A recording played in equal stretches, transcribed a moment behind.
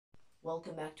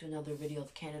Welcome back to another video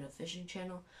of Canada Fishing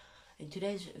Channel. In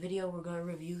today's video we're going to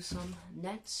review some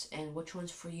nets and which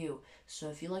one's for you. So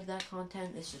if you like that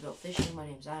content, this is about fishing. My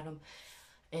name's Adam,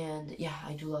 and yeah,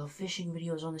 I do love fishing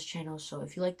videos on this channel, so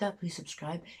if you like that, please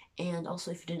subscribe. And also,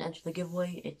 if you didn't enter the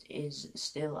giveaway, it is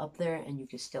still up there and you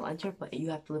can still enter, but you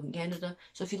have to live in Canada.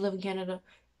 So if you live in Canada,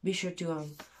 be sure to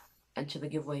enter the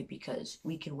giveaway because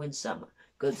we can win some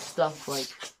good stuff like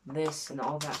this and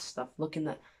all that stuff. Look in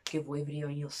the giveaway video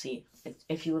and you'll see.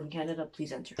 If you live in Canada,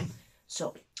 please enter.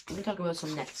 So let me talk about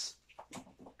some nets.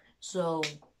 So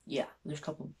yeah, there's a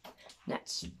couple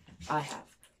nets I have.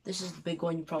 This is the big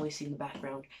one you probably see in the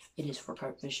background. It is for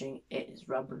carp fishing. It is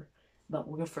rubber. But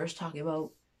we're gonna first talk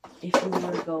about if you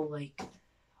want to go like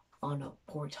on a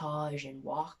portage and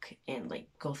walk and like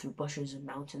go through bushes and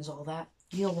mountains, all that.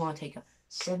 You'll want to take a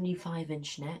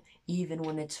 75-inch net. Even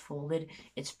when it's folded,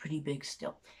 it's pretty big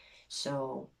still.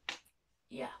 So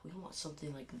yeah, we want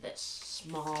something like this,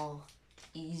 small,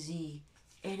 easy,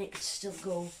 and it can still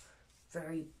go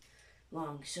very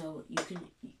long. So you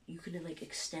can like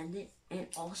extend it, and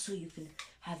also you can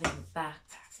have it in a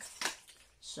backpack.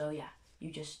 So yeah,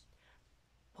 you just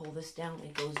pull this down,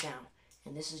 it goes down,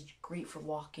 and this is great for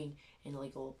walking and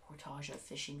like a little portage of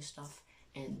fishing stuff.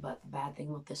 But the bad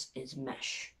thing with this is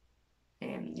mesh,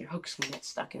 and your hooks can get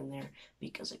stuck in there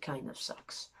because it kind of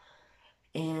sucks.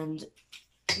 And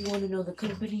if you want to know the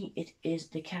company, it is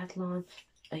Decathlon.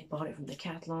 I bought it from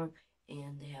Decathlon,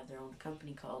 and they have their own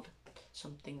company called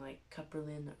something like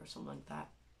Cupperland or something like that.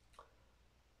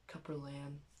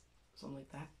 Cupperland, something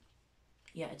like that.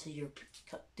 Yeah, it's a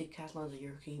Decathlon is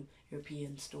a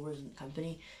European stores and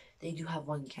company. They do have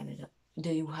one in Canada.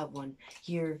 They do have one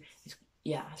here.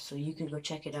 Yeah, so you can go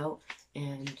check it out.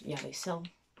 And yeah, they sell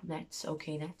nets,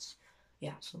 okay nets.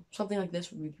 Yeah, so something like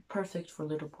this would be perfect for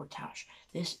little portage.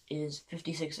 This is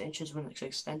 56 inches when it's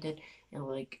extended, and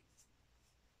like,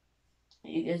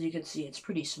 as you can see, it's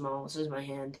pretty small. This is my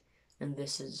hand, and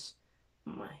this is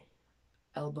my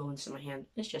elbow, and this is my hand.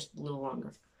 It's just a little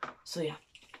longer. So yeah,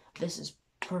 this is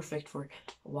perfect for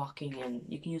walking, and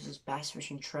you can use this bass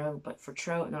fishing trout, but for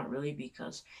trout, not really,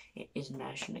 because it is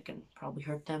mesh and it can probably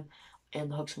hurt them,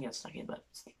 and the hooks can get stuck in. But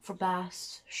for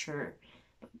bass, sure.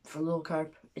 For little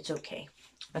carp, it's okay.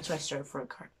 That's why I started for a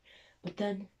carp. But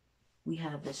then we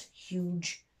have this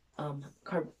huge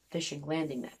carp fishing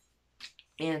landing net.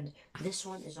 And this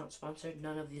one is not sponsored.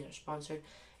 None of these are sponsored.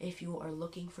 If you are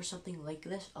looking for something like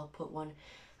this, I'll put one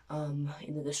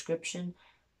in the description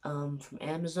from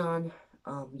Amazon.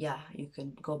 Yeah, you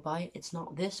can go buy it. It's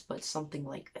not this, but something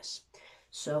like this.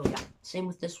 So yeah, same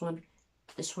with this one.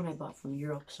 This one I bought from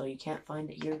Europe, so you can't find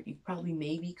it here. You probably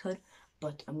maybe could,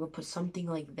 but I'm going to put something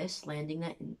like this landing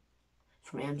net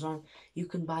from Amazon. You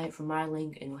can buy it from my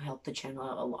link, and it will help the channel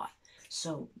out a lot.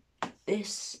 So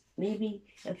this, maybe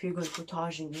if you're going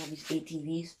portaging and you have these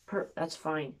ATVs, that's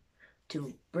fine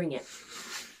to bring it.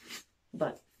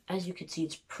 But as you can see,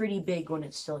 it's pretty big when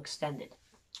it's still extended.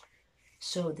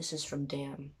 So this is from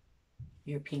DAM,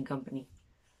 European company.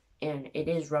 And it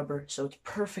is rubber, so it's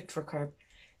perfect for carp,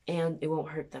 and it won't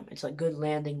hurt them. It's a good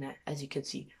landing net, as you can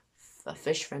see. A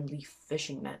fish-friendly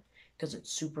fishing net because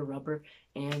it's super rubber,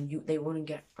 and they wouldn't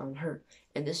get hurt.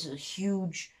 And this is a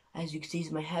huge, as you can see, is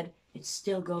my head. It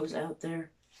still goes out there,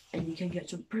 and you can get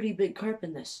some pretty big carp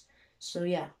in this. So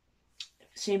yeah,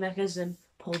 same mechanism,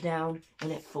 pull down,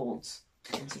 and it folds.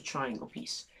 And it's a triangle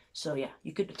piece. So yeah,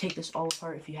 you could take this all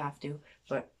apart if you have to,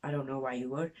 but I don't know why you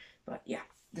would. But yeah,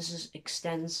 this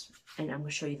extends, and I'm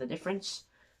gonna show you the difference.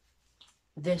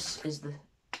 This is the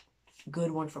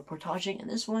good one for portaging, and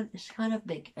this one is kind of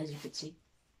big, as you can see.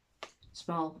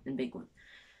 Small and big one.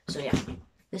 So yeah,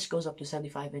 this goes up to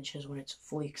 75 inches when it's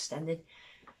fully extended.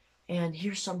 And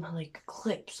here's some like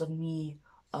clips of me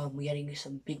getting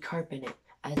some big carp in it.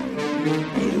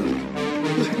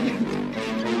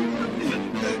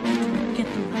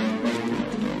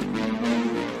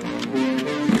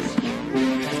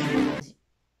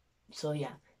 So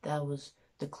yeah, that was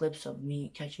the clips of me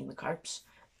catching the carps.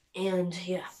 And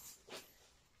yeah,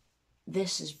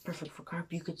 this is perfect for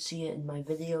carp. You could see it in my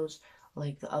videos,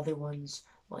 like the other ones,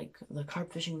 like the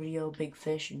carp fishing video, big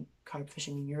fish and carp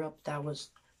fishing in Europe. That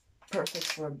was perfect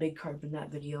for a big carp in that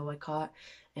video I caught,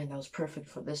 and that was perfect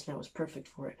for this, and that was perfect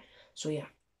for it. So yeah,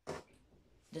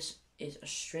 this is a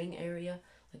string area.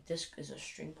 Like this is a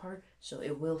string part, so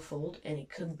it will fold and it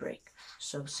could break.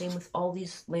 So same with all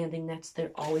these landing nets,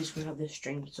 they're always going to have this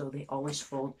string, so they always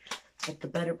fold. But the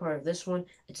better part of this one,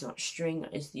 it's not string,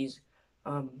 it's these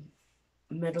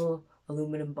metal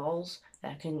aluminum balls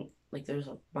that can, like there's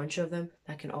a bunch of them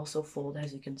that can also fold.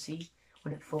 As you can see,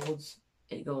 when it folds,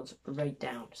 it goes right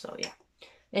down. So yeah,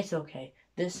 it's okay.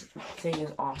 This thing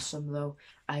is awesome though.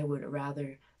 I would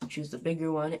rather choose the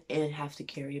bigger one and have to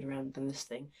carry it around than this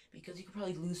thing, because you could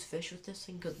probably lose fish with this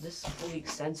thing, because this fully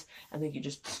extends and then you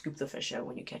just scoop the fish out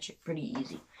when you catch it. Pretty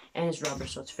easy. And it's rubber,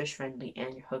 so it's fish friendly,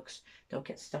 and your hooks don't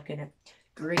get stuck in it.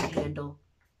 Great handle.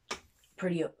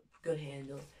 Pretty good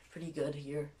handle. Pretty good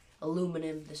here.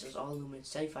 Aluminum. This is all aluminum.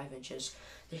 75 inches.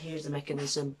 Here's the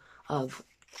mechanism of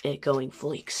it going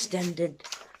fully extended.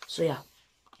 So yeah,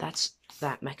 that's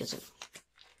that mechanism.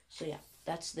 So yeah,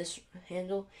 that's this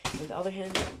handle. And the other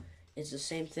handle is the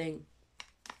same thing.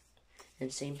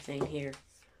 And same thing here.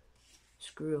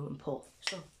 Screw and pull.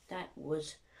 So that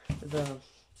was the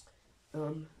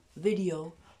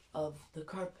video of the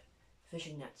carp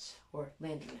fishing nets or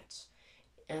landing nets.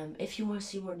 If you want to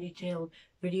see more detailed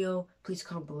video, please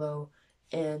comment below.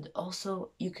 And also,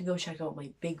 you can go check out my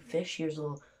big fish. Here's a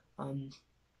little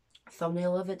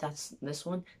thumbnail of it. That's this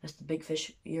one. That's the big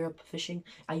fish Europe fishing.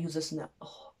 I use this in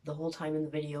the whole time in the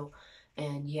video.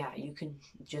 And yeah, you can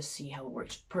just see how it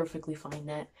works perfectly fine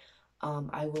net.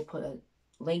 I will put a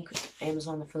link,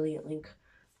 Amazon affiliate link,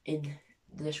 in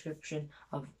the description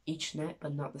of each net,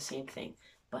 but not the same thing.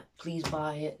 But please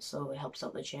buy it so it helps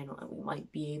out the channel, and we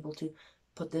might be able to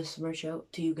put this merch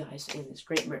out to you guys, and it's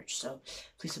great merch. So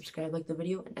please subscribe, like the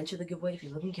video, and enter the giveaway if you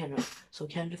live in Canada. So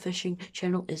Canada Fishing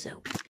channel is out.